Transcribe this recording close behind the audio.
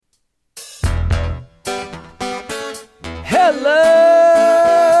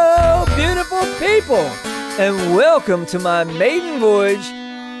Hello, beautiful people, and welcome to my maiden voyage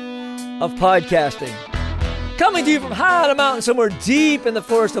of podcasting. Coming to you from high on a mountain somewhere deep in the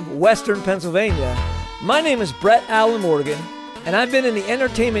forest of western Pennsylvania, my name is Brett Allen Morgan, and I've been in the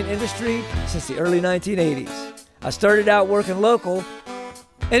entertainment industry since the early 1980s. I started out working local,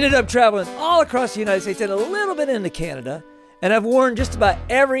 ended up traveling all across the United States and a little bit into Canada, and I've worn just about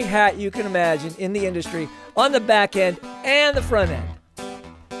every hat you can imagine in the industry on the back end and the front end.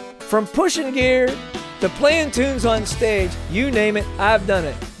 From pushing gear to playing tunes on stage, you name it, I've done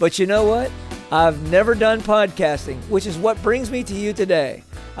it. But you know what? I've never done podcasting, which is what brings me to you today.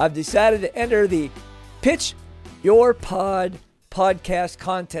 I've decided to enter the Pitch Your Pod podcast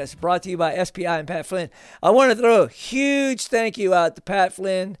contest brought to you by SPI and Pat Flynn. I want to throw a huge thank you out to Pat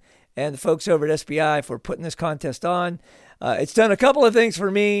Flynn and the folks over at SPI for putting this contest on. It's done a couple of things for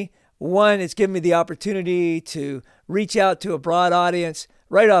me. One, it's given me the opportunity to reach out to a broad audience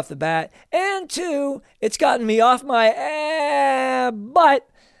right off the bat. And two, it's gotten me off my butt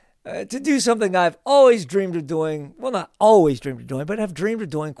to do something I've always dreamed of doing. Well, not always dreamed of doing, but I've dreamed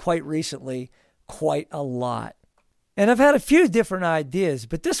of doing quite recently, quite a lot. And I've had a few different ideas,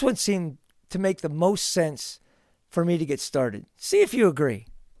 but this one seemed to make the most sense for me to get started. See if you agree.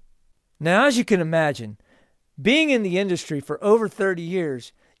 Now, as you can imagine, being in the industry for over 30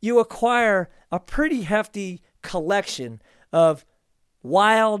 years, you acquire a pretty hefty collection of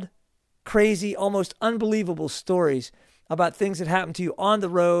wild, crazy, almost unbelievable stories about things that happen to you on the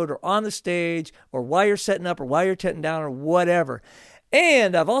road or on the stage or while you're setting up or while you're tetting down or whatever.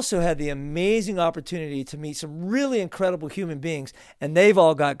 And I've also had the amazing opportunity to meet some really incredible human beings, and they've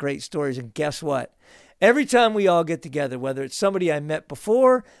all got great stories. And guess what? Every time we all get together, whether it's somebody I met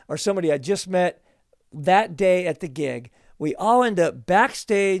before or somebody I just met that day at the gig, we all end up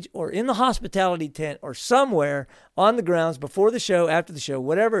backstage or in the hospitality tent or somewhere on the grounds before the show, after the show,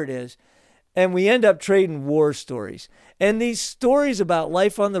 whatever it is, and we end up trading war stories. And these stories about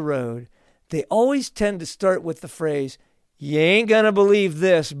life on the road, they always tend to start with the phrase, "You ain't gonna believe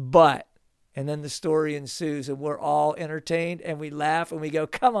this, but," and then the story ensues and we're all entertained and we laugh and we go,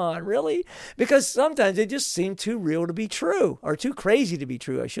 come on, really? Because sometimes they just seem too real to be true, or too crazy to be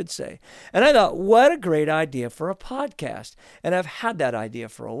true, I should say. And I thought, what a great idea for a podcast. And I've had that idea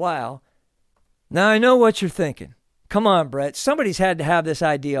for a while. Now I know what you're thinking. Come on, Brett, somebody's had to have this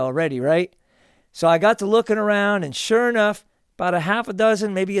idea already, right? So I got to looking around, and sure enough, about a half a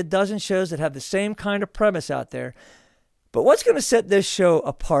dozen, maybe a dozen shows that have the same kind of premise out there. But what's going to set this show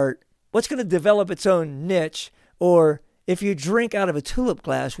apart, what's going to develop its own niche, or if you drink out of a tulip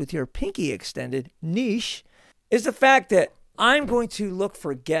glass with your pinky extended, niche, is the fact that I'm going to look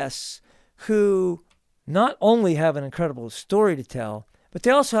for guests who not only have an incredible story to tell, but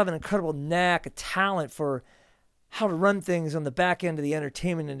they also have an incredible knack, a talent for how to run things on the back end of the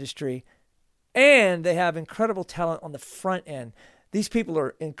entertainment industry, and they have incredible talent on the front end. These people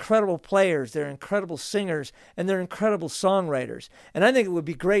are incredible players, they're incredible singers, and they're incredible songwriters. And I think it would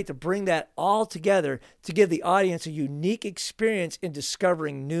be great to bring that all together to give the audience a unique experience in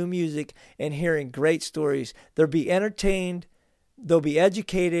discovering new music and hearing great stories. They'll be entertained, they'll be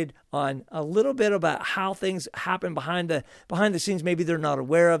educated on a little bit about how things happen behind the scenes maybe they're not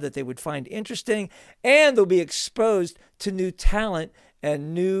aware of that they would find interesting, and they'll be exposed to new talent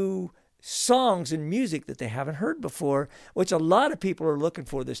and new songs and music that they haven't heard before, which a lot of people are looking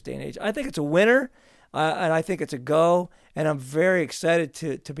for this day and age. I think it's a winner, and I think it's a go, and I'm very excited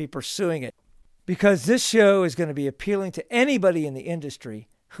to be pursuing it, because this show is going to be appealing to anybody in the industry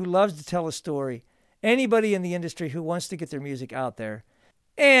who loves to tell a story, anybody in the industry who wants to get their music out there,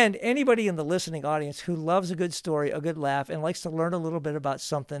 and anybody in the listening audience who loves a good story, a good laugh, and likes to learn a little bit about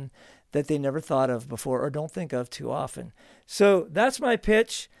something that they never thought of before or don't think of too often. So that's my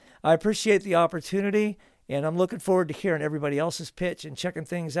pitch. I appreciate the opportunity, and I'm looking forward to hearing everybody else's pitch and checking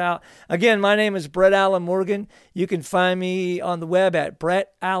things out. Again, my name is Brett Allen Morgan. You can find me on the web at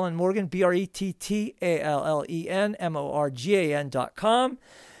Brett Allen Morgan, BretTallenMorgan.com.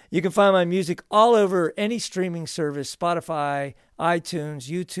 You can find my music all over any streaming service, Spotify,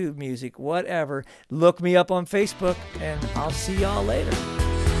 iTunes, YouTube Music, whatever. Look me up on Facebook, and I'll see y'all later.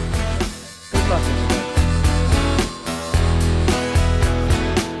 Good luck.